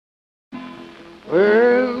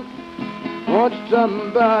Well, want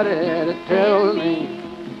somebody to tell me.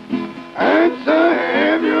 Answer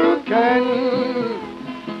if you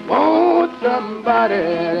can. Want somebody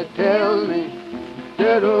to tell me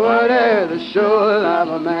that what is the sure life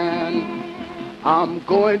of a man. I'm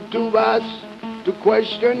going to ask the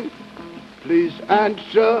question. Please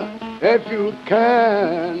answer if you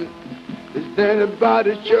can. Is there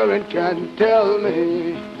anybody sure and can tell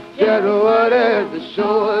me that what is the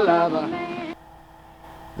sure life of a man?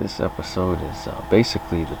 This episode is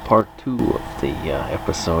basically the part 2 of the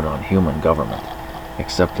episode on human government,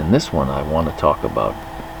 except in this one I want to talk about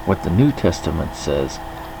what the New Testament says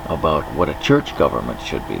about what a church government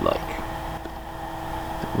should be like.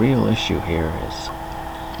 The real issue here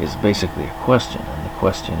is basically a question, and the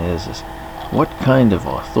question is what kind of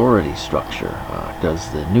authority structure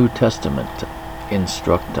does the New Testament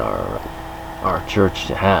instruct our church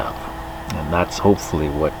to have? And that's hopefully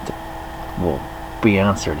what will be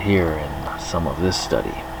answered here in some of this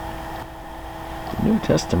study. The New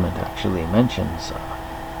Testament actually mentions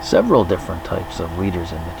several different types of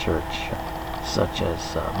leaders in the church, such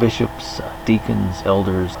as bishops, deacons,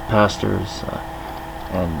 elders, pastors,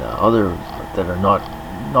 and other that are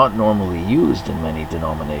not normally used in many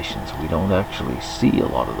denominations. We don't actually see a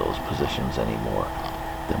lot of those positions anymore.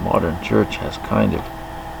 The modern church has kind of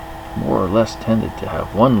more or less tended to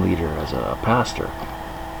have one leader as a pastor,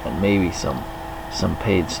 and maybe some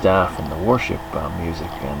paid staff in the worship music,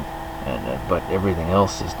 but everything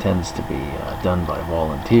else tends to be done by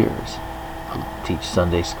volunteers who teach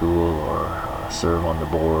Sunday school or serve on the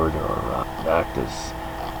board or act as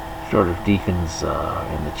sort of deacons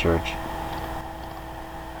in the church.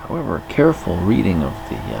 However, careful reading of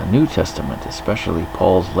the New Testament, especially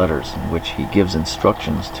Paul's letters in which he gives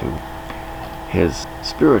instructions to his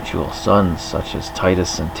spiritual sons such as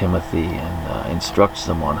Titus and Timothy, and instructs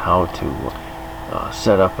them on how to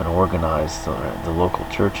set up and organize the local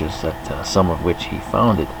churches, that some of which he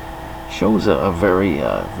founded, shows a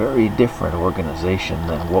very different organization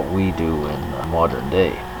than what we do in modern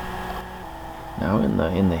day. Now,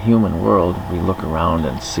 in the human world, we look around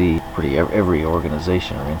and see pretty every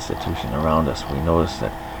organization or institution around us. We notice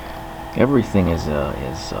that everything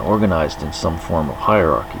is organized in some form of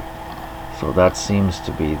hierarchy. So that seems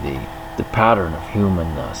to be the pattern of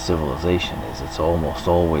human civilization. It's almost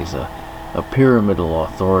always a pyramidal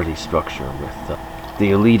authority structure with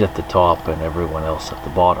the elite at the top and everyone else at the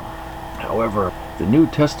bottom. However, the New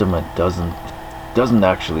Testament doesn't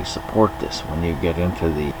actually support this when you get into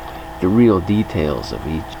the real details of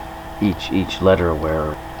each letter,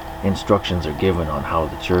 where instructions are given on how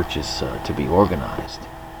the church is to be organized.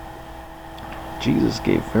 Jesus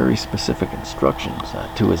gave very specific instructions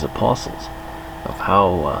to his apostles of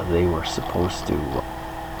how they were supposed to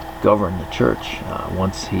govern the church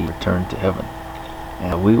once he returned to heaven.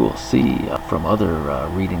 And we will see from other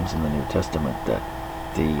readings in the New Testament that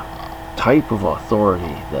the type of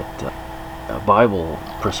authority that the Bible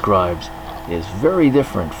prescribes is very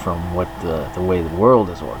different from what the way the world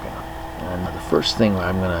is organized. And the first thing,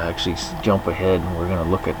 I'm going to actually jump ahead, and we're going to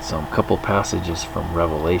look at some couple passages from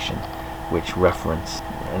Revelation which reference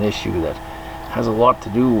an issue that has a lot to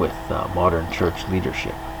do with modern church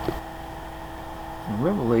leadership. In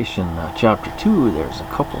Revelation chapter 2, there's a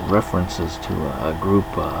couple references to a group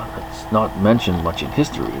that's not mentioned much in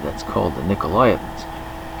history, that's called the Nicolaitans.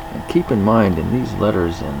 And keep in mind, in these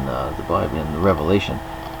letters in the Bible, in the Revelation,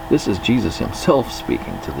 this is Jesus himself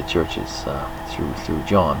speaking to the churches through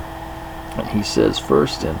John. And he says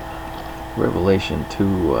first in Revelation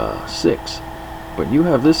 2:6, "But you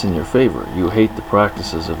have this in your favor, you hate the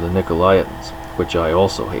practices of the Nicolaitans, which I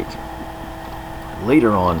also hate."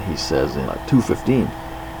 Later on, he says in 2:15,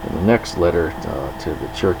 in the next letter to the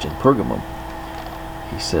church in Pergamum,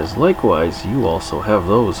 he says, "Likewise, you also have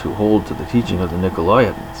those who hold to the teaching of the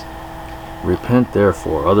Nicolaitans. Repent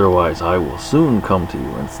therefore, otherwise I will soon come to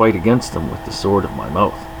you and fight against them with the sword of my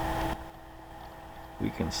mouth."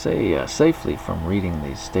 We can say safely from reading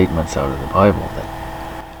these statements out of the Bible that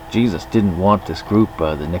Jesus didn't want this group,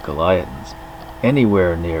 the Nicolaitans,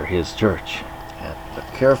 anywhere near his church. And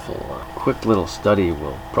a careful, quick little study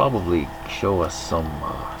will probably show us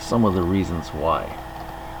some of the reasons why.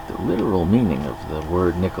 The literal meaning of the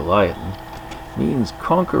word Nicolaitan means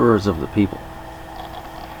conquerors of the people.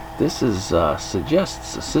 This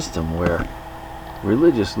suggests a system where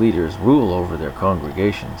religious leaders rule over their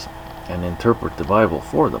congregations and interpret the Bible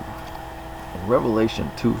for them. In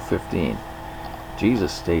Revelation 2:15,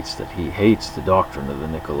 Jesus states that he hates the doctrine of the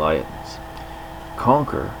Nicolaitans.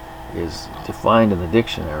 Conquer is defined in the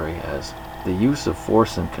dictionary as the use of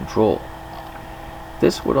force and control.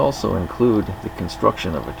 This would also include the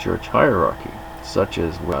construction of a church hierarchy such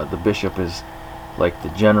as the bishop is like the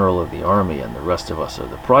general of the army and the rest of us are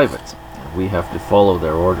the privates, and we have to follow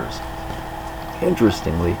their orders.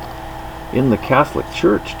 Interestingly, in the Catholic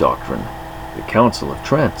Church doctrine, the Council of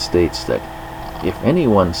Trent states that if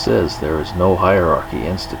anyone says there is no hierarchy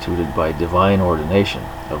instituted by divine ordination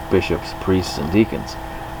of bishops, priests, and deacons,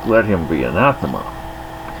 let him be anathema.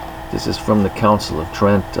 This is from the Council of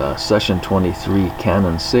Trent, Session 23,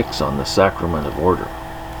 Canon 6 on the Sacrament of Order.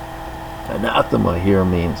 Anathema here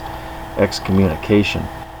means excommunication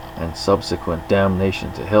and subsequent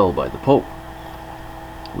damnation to hell by the Pope.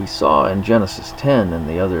 We saw in Genesis 10 in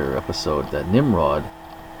the other episode that Nimrod,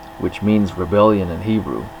 which means rebellion in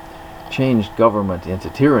Hebrew, changed government into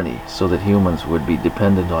tyranny so that humans would be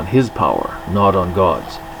dependent on his power, not on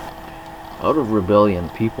God's. Out of rebellion,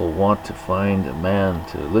 people want to find a man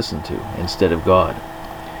to listen to instead of God.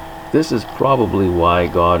 This is probably why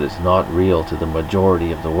God is not real to the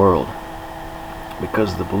majority of the world,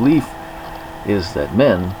 because the belief is that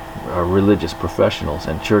men, our religious professionals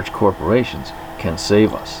and church corporations, can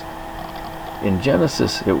save us. In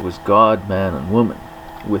Genesis, it was God, man, and woman,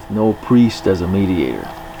 with no priest as a mediator.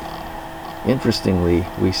 Interestingly,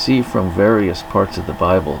 we see from various parts of the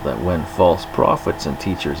Bible that when false prophets and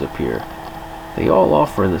teachers appear, they all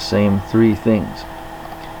offer the same three things: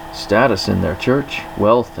 status in their church,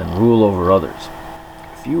 wealth, and rule over others.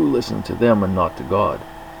 If you listen to them and not to God,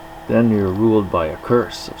 then you're ruled by a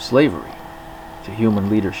curse of slavery to human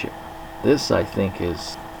leadership. This, I think,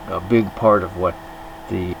 is a big part of what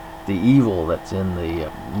the evil that's in the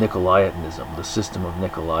Nicolaitanism, the system of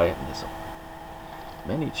Nicolaitanism.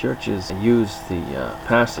 Many churches use the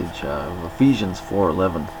passage of Ephesians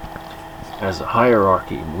 4:11 as a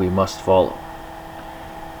hierarchy we must follow.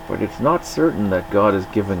 But it's not certain that God is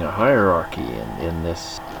giving a hierarchy in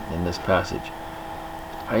this passage.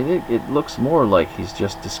 I think it looks more like he's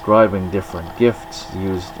just describing different gifts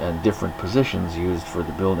used and different positions used for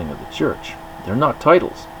the building of the church. They're not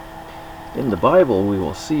titles. In the Bible, we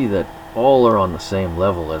will see that all are on the same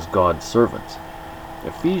level as God's servants.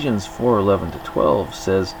 Ephesians 4:11-12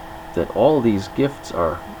 says that all these gifts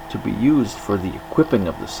are to be used for the equipping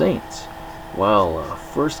of the saints, while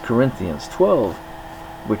 1 Corinthians 12,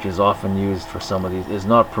 which is often used for some of these, is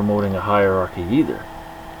not promoting a hierarchy either,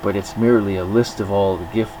 but it's merely a list of all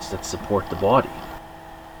the gifts that support the body.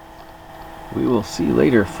 We will see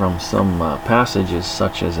later from some passages,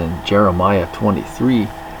 such as in Jeremiah 23,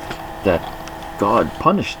 that God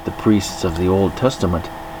punished the priests of the Old Testament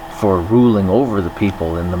for ruling over the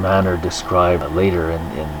people in the manner described later in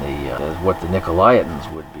what the Nicolaitans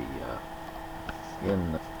would be.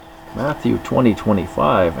 In Matthew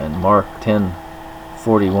 20:25 and Mark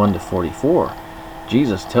 10:41-44,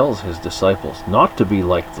 Jesus tells his disciples not to be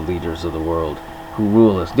like the leaders of the world who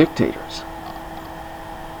rule as dictators.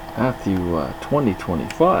 Matthew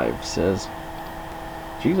 20:25 says,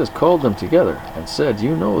 Jesus called them together and said,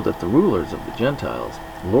 "You know that the rulers of the Gentiles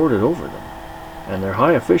lord it over them, and their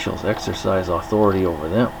high officials exercise authority over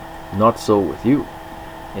them. Not so with you.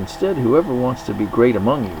 Instead, whoever wants to be great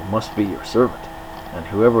among you must be your servant, and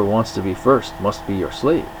whoever wants to be first must be your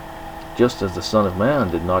slave, just as the Son of Man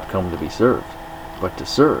did not come to be served, but to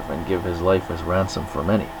serve and give his life as ransom for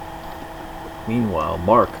many." Meanwhile,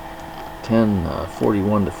 Mark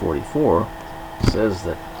 10:41-44 says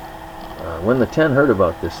that when the 10 heard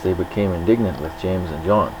about this, they became indignant with James and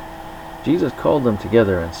John. Jesus called them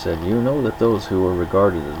together and said, "You know that those who are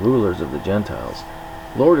regarded as rulers of the Gentiles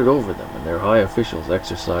lord it over them, and their high officials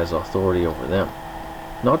exercise authority over them.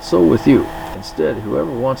 Not so with you. Instead,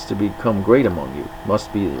 whoever wants to become great among you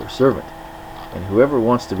must be your servant, and whoever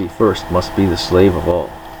wants to be first must be the slave of all."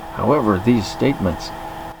 However, these statements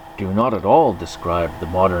do not at all describe the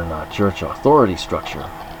modern church authority structure,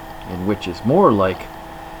 in which is more like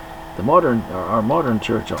our modern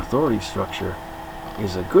church authority structure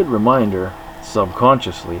is a good reminder,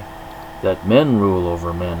 subconsciously, that men rule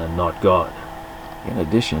over men and not God. In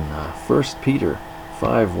addition, 1 Peter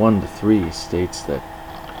 5:1-3 states that,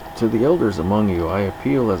 "To the elders among you I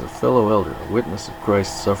appeal as a fellow elder, a witness of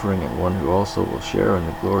Christ's suffering, and one who also will share in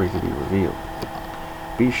the glory to be revealed.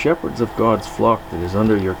 Be shepherds of God's flock that is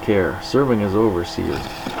under your care, serving as overseers,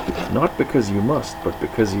 not because you must, but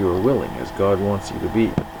because you are willing, as God wants you to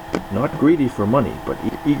be, not greedy for money, but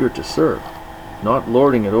eager to serve, not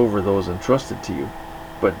lording it over those entrusted to you,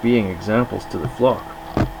 but being examples to the flock.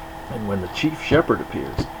 And when the chief shepherd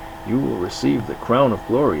appears, you will receive the crown of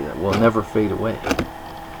glory that will never fade away."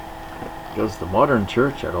 Does the modern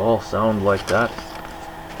church at all sound like that?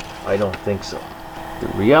 I don't think so.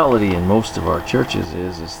 The reality in most of our churches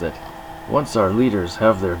is that once our leaders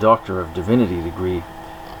have their Doctor of Divinity degree,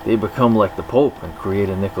 They become like the Pope and create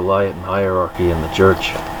a Nicolaitan hierarchy in the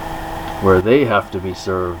church, where they have to be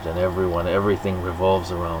served and everything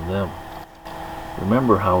revolves around them.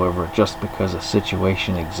 Remember, however, just because a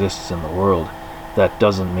situation exists in the world, that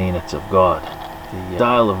doesn't mean it's of God. The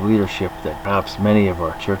style of leadership that perhaps many of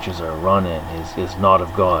our churches are run in is not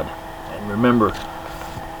of God. And remember,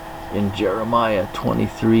 in Jeremiah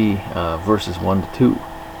 23, verses 1 to 2,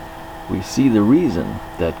 we see the reason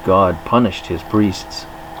that God punished his priests,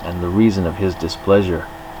 and the reason of his displeasure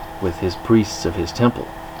with his priests of his temple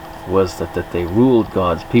was that they ruled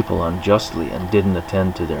God's people unjustly and didn't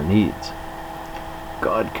attend to their needs.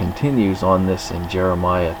 God continues on this in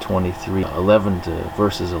Jeremiah 23,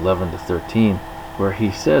 verses 11 to 13, where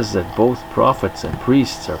he says that both prophets and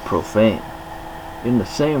priests are profane. In the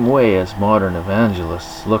same way as modern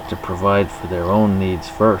evangelists look to provide for their own needs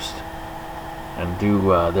first, and do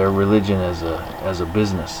their religion as a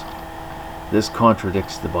business. This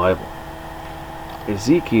contradicts the Bible.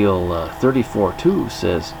 Ezekiel 34:2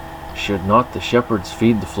 says, "Should not the shepherds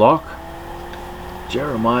feed the flock?"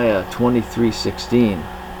 Jeremiah 23:16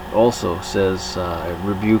 also says,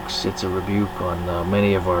 it's a rebuke on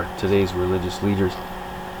many of today's religious leaders,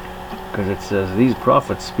 because it says, "These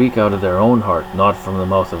prophets speak out of their own heart, not from the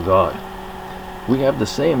mouth of God." We have the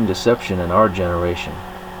same deception in our generation,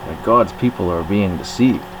 that God's people are being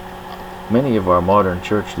deceived. Many of our modern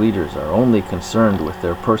church leaders are only concerned with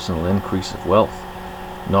their personal increase of wealth,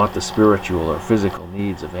 not the spiritual or physical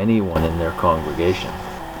needs of anyone in their congregation.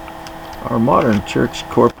 Our modern church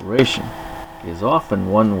corporation is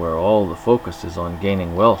often one where all the focus is on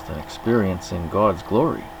gaining wealth and experiencing God's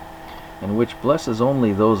glory, and which blesses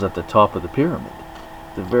only those at the top of the pyramid,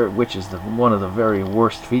 which is one of the very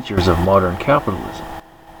worst features of modern capitalism.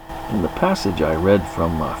 In the passage I read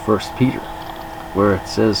from 1 Peter, where it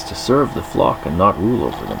says to serve the flock and not rule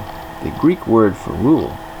over them, the Greek word for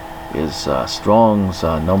rule is Strong's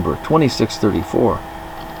number 2634,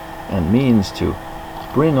 and means to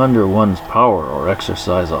bring under one's power or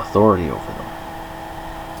exercise authority over them.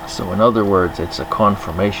 So in other words, it's a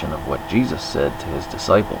confirmation of what Jesus said to his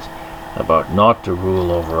disciples about not to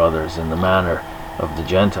rule over others in the manner of the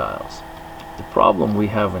Gentiles. The problem we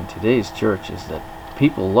have in today's church is that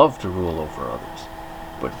people love to rule over others,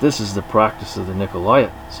 but this is the practice of the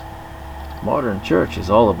Nicolaitans. Modern church is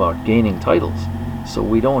all about gaining titles, so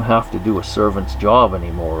we don't have to do a servant's job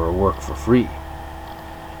anymore or work for free.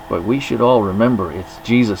 But we should all remember it's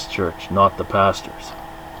Jesus' church, not the pastor's.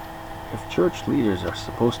 If church leaders are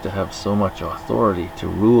supposed to have so much authority to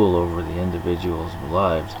rule over the individuals'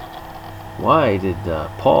 lives, why did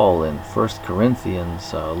Paul in 1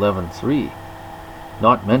 Corinthians 11:3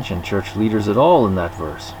 not mention church leaders at all in that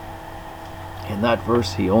verse? In that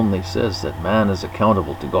verse he only says that man is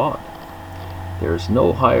accountable to God. There is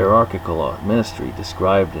no hierarchical ministry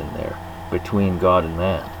described in there between God and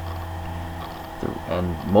man.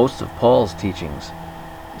 And most of Paul's teachings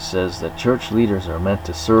says that church leaders are meant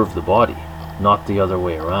to serve the body, not the other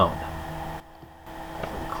way around.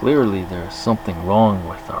 Clearly there is something wrong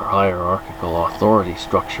with our hierarchical authority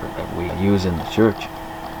structure that we use in the church.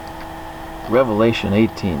 Revelation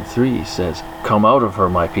 18:3 says, "Come out of her,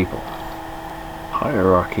 my people."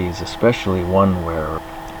 Hierarchy is especially one where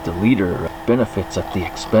the leader benefits at the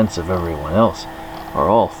expense of everyone else, are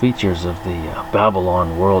all features of the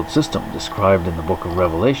Babylon world system described in the book of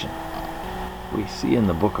Revelation. We see in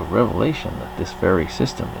the book of Revelation that this very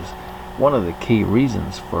system is one of the key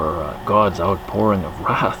reasons for God's outpouring of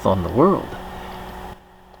wrath on the world.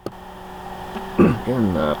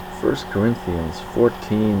 In 1 Corinthians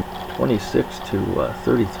 14:26 to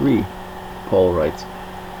 33, Paul writes,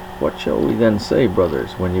 "What shall we then say,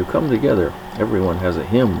 brothers? When you come together, everyone has a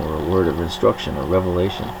hymn or a word of instruction or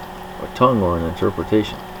revelation, a tongue or an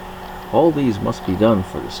interpretation. All these must be done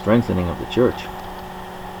for the strengthening of the church.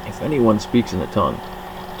 If anyone speaks in a tongue,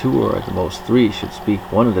 2 or at the most 3 should speak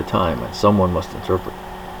one at a time, and someone must interpret.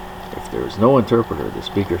 If there is no interpreter, the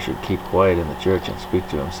speaker should keep quiet in the church and speak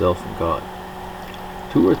to himself and God.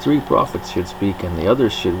 2 or 3 prophets should speak, and the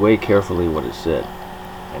others should weigh carefully what is said.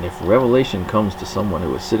 And if revelation comes to someone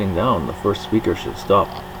who is sitting down, the first speaker should stop.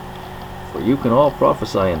 For you can all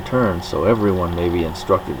prophesy in turn, so everyone may be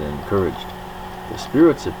instructed and encouraged. The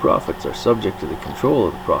spirits of prophets are subject to the control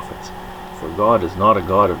of the prophets, for God is not a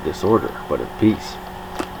God of disorder, but of peace."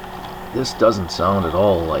 This doesn't sound at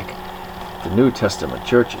all like the New Testament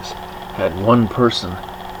churches had one person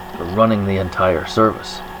running the entire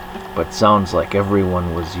service, but sounds like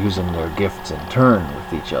everyone was using their gifts in turn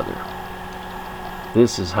with each other.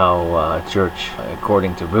 This is how a church,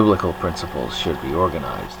 according to biblical principles, should be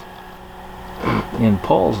organized. In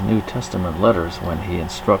Paul's New Testament letters, when he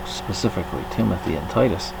instructs specifically Timothy and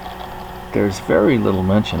Titus, there's very little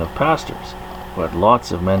mention of pastors, but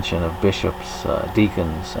lots of mention of bishops,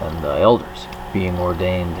 deacons, and elders being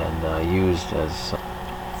ordained and used as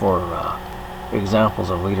for examples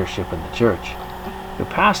of leadership in the church. The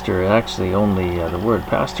pastor actually only, the word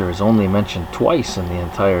pastor is only mentioned twice in the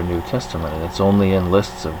entire New Testament, and it's only in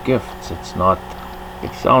lists of gifts. It's not,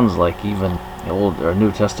 it sounds like even the Old or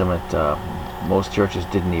New Testament, most churches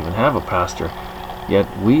didn't even have a pastor, yet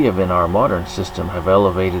we have in our modern system have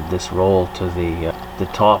elevated this role to the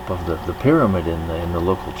top of the pyramid in the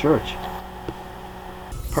local church.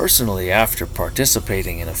 Personally, after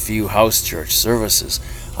participating in a few house church services,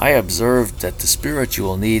 I observed that the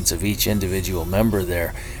spiritual needs of each individual member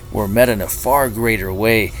there were met in a far greater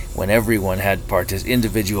way when everyone had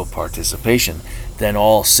individual participation than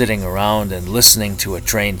all sitting around and listening to a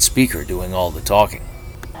trained speaker doing all the talking.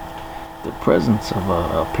 The presence of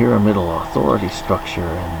a pyramidal authority structure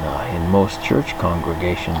in most church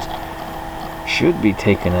congregations should be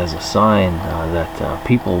taken as a sign that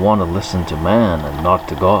people want to listen to man and not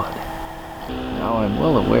to God. Now, I'm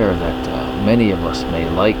well aware that many of us may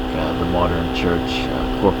like the modern church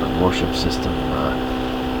corporate worship system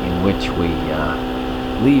in which we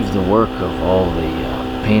leave the work of all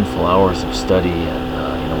the painful hours of study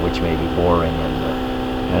and which may be boring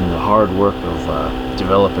and the hard work of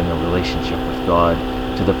developing a relationship with God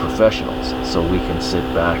to the professionals, so we can sit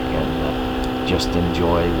back and just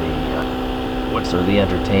enjoy the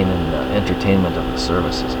entertainment of the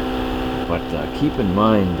services. But keep in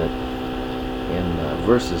mind that in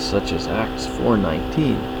verses such as Acts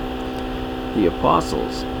 4:19, the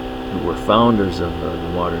apostles, who were founders of the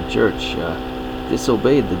modern church,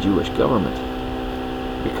 disobeyed the Jewish government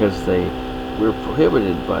because they were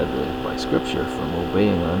prohibited by Scripture from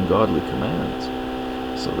obeying ungodly commands.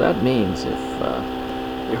 So that means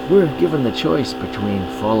if we're given the choice between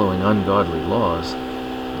following ungodly laws,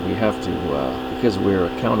 we have to, because we're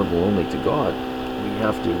accountable only to God, we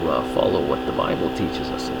have to follow what the Bible teaches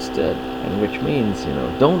us instead, and which means,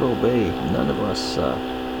 don't obey, none of us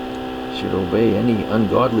should obey any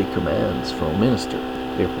ungodly commands from a minister.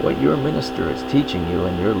 If what your minister is teaching you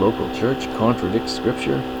in your local church contradicts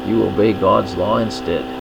Scripture, you obey God's law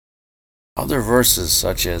instead. Other verses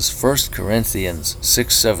such as 1 Corinthians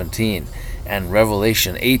 6:17 and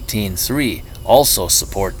Revelation 18:3 also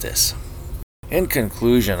support this. In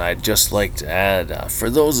conclusion, I'd just like to add, for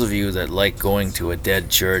those of you that like going to a dead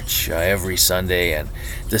church every Sunday and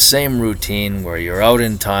the same routine where you're out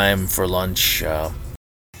in time for lunch,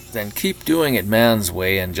 then keep doing it man's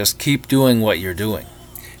way and just keep doing what you're doing.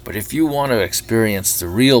 But if you want to experience the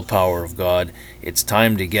real power of God, it's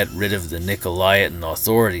time to get rid of the Nicolaitan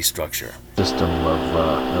authority structure, system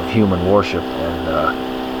of human worship,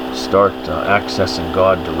 and start accessing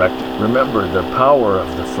God directly. Remember, the power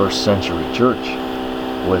of the first century church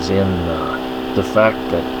was in the fact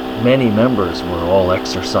that many members were all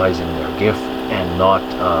exercising their gift and not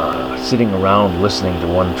sitting around listening to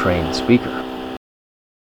one trained speaker.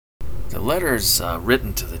 The letters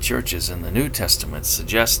written to the churches in the New Testament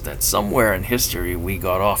suggest that somewhere in history we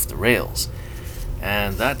got off the rails,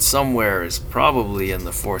 and that somewhere is probably in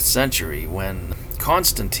the 4th century when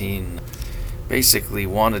Constantine basically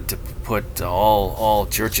wanted to put all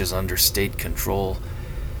churches under state control.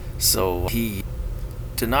 So he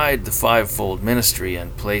denied the fivefold ministry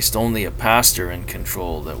and placed only a pastor in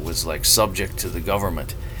control that was subject to the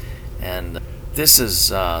government. And this is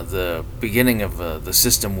the beginning of the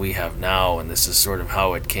system we have now, and this is sort of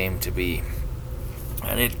how it came to be.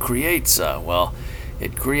 And it creates,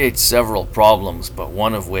 several problems, but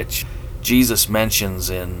one of which Jesus mentions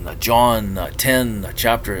in John 10,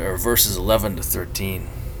 verses 11 to 13.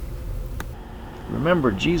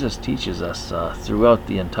 Remember, Jesus teaches us throughout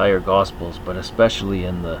the entire Gospels, but especially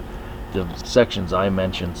in the sections I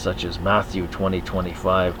mentioned, such as Matthew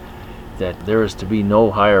 20:25, that there is to be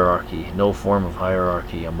no hierarchy, no form of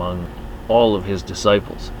hierarchy among all of his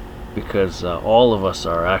disciples, because all of us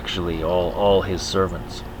are actually all his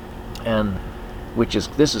servants. And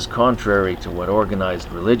this is contrary to what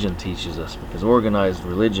organized religion teaches us, because organized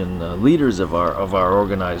religion, leaders of our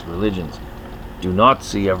organized religions do not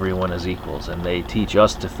see everyone as equals, and they teach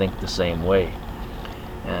us to think the same way.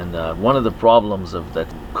 And one of the problems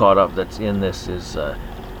that's in this is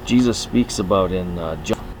Jesus speaks about in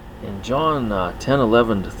John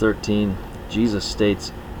 10:11 to 13. Jesus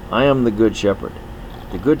states, "I am the good shepherd.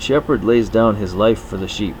 The good shepherd lays down his life for the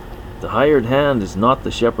sheep. The hired hand is not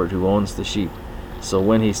the shepherd who owns the sheep. So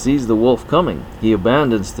when he sees the wolf coming, he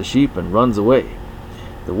abandons the sheep and runs away.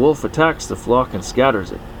 The wolf attacks the flock and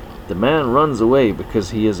scatters it. The man runs away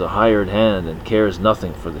because he is a hired hand and cares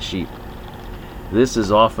nothing for the sheep. This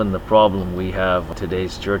is often the problem we have in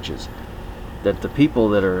today's churches, that the people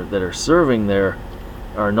that are serving there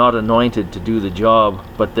are not anointed to do the job,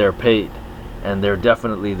 but they're paid, and they're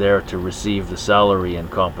definitely there to receive the salary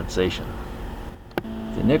and compensation.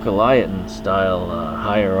 The Nicolaitan style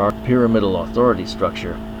hierarchical pyramidal authority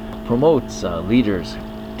structure promotes leaders who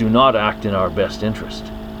do not act in our best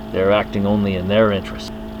interest. They're acting only in their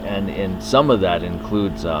interest. And in some of that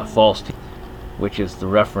includes false teaching, which is the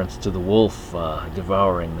reference to the wolf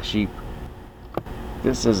devouring the sheep.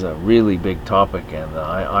 This is a really big topic, and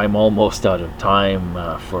I'm almost out of time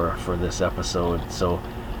for this episode, so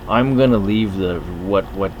I'm going to leave the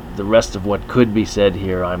rest of what could be said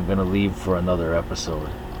here, I'm going to leave for another episode.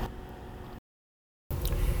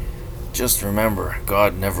 Just remember,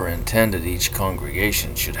 God never intended each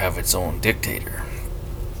congregation should have its own dictator.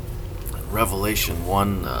 Revelation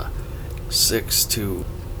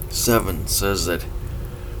 1:6-7 says that,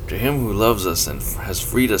 "To him who loves us and has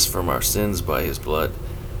freed us from our sins by his blood,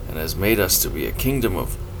 and has made us to be a kingdom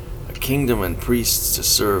and priests to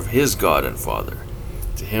serve his God and Father,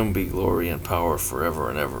 to him be glory and power forever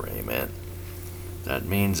and ever. Amen." That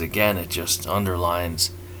means, again, it just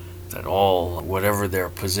underlines that all, whatever their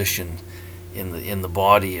position in the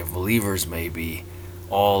body of believers may be,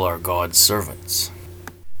 all are God's servants.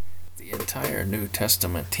 The entire New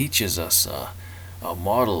Testament teaches us a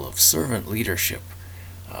model of servant leadership,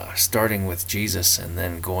 starting with Jesus and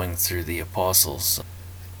then going through the apostles.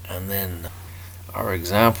 And then our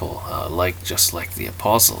example, just like the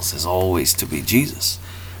apostles, is always to be Jesus,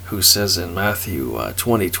 who says in Matthew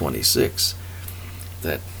 20:26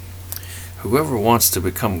 that whoever wants to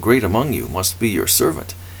become great among you must be your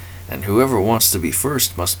servant, and whoever wants to be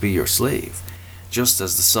first must be your slave, just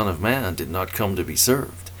as the Son of Man did not come to be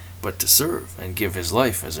served, but to serve and give his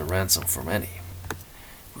life as a ransom for many.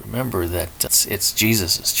 Remember that it's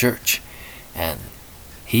Jesus' church, and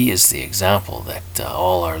he is the example that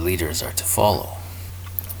all our leaders are to follow.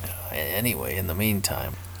 Anyway, in the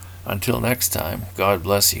meantime, until next time, God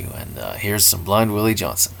bless you, and here's some Blind Willie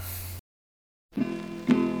Johnson.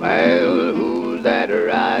 Well, who's that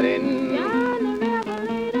riding?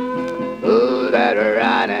 Who's that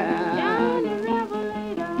riding?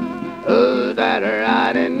 Who's that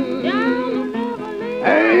riding?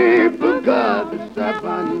 Hey, for God's sake,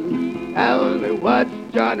 tell me what's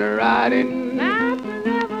John riding?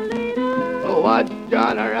 What's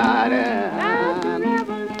John riding?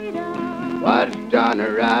 What's John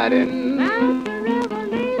riding?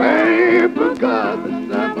 Hey, for God's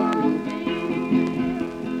sake.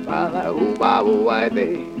 Father, who I will wipe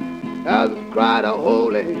as cried a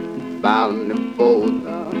holy, bound and bold,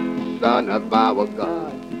 Son of our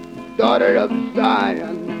God, daughter of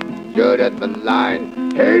Zion, Judith the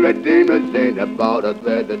Lion, hey, Redeemer, saint, about us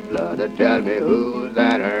with the blood. Tell me who's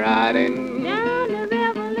that riding?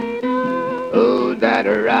 Who's that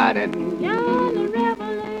riding?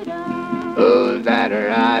 Who's that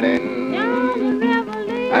riding?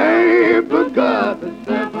 Hey, for God's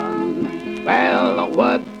sake. Well,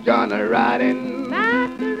 what's John riding?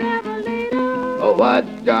 What's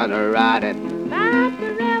John riding?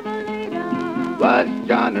 What's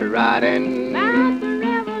John riding?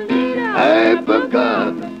 Hey, for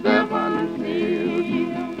God's sake,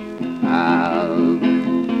 I'm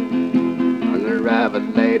the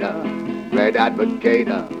revelator, great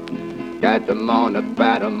advocator, got them on the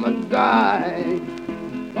battlement side,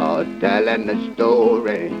 oh, telling the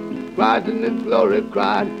story, rising the glory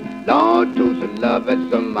cried. Lord, to the love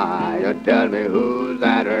and some I. Tell me who's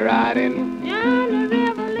that riding?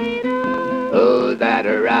 Who's that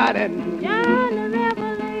riding?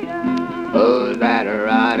 Who's that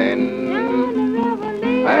riding?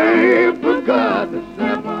 Hey, for God's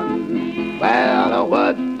sake. Well,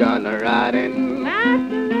 what's John riding?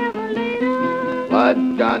 What's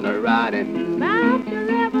John riding?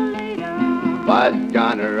 What's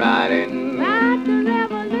John riding?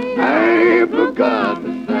 Hey, for God's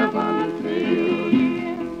sake.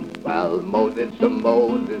 Well, Moses,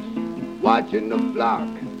 watching the flock,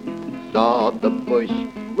 saw the bush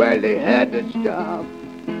where they had to stop.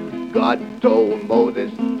 God told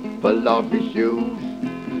Moses, pull off your shoes,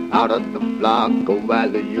 out of the flock, go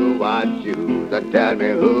while you are Jews. Tell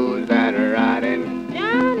me who's that riding?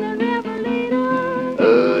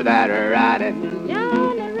 Who's that riding?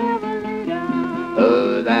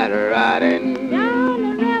 Who's that riding?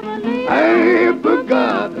 Hey, for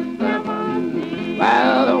God's sake.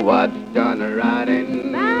 Well, what's John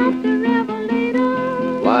riding?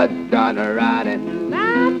 What's John riding?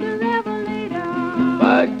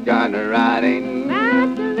 What's John riding?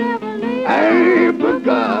 Hey, for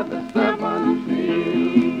God's sake.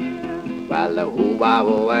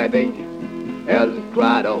 our wedding, as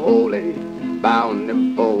cried a holy, bound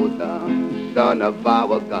and for the son of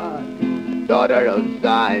our God, daughter of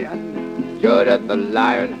Zion, Judah the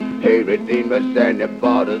Lion, he redeemed us and he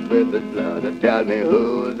bought us with his blood. Tell me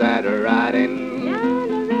who's that riding? John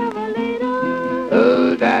the Revelator.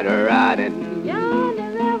 Who's that riding? John the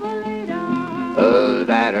Revelator. Who's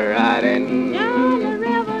that riding? John the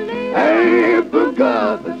Revelator. Hey, for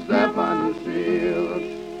God the Son.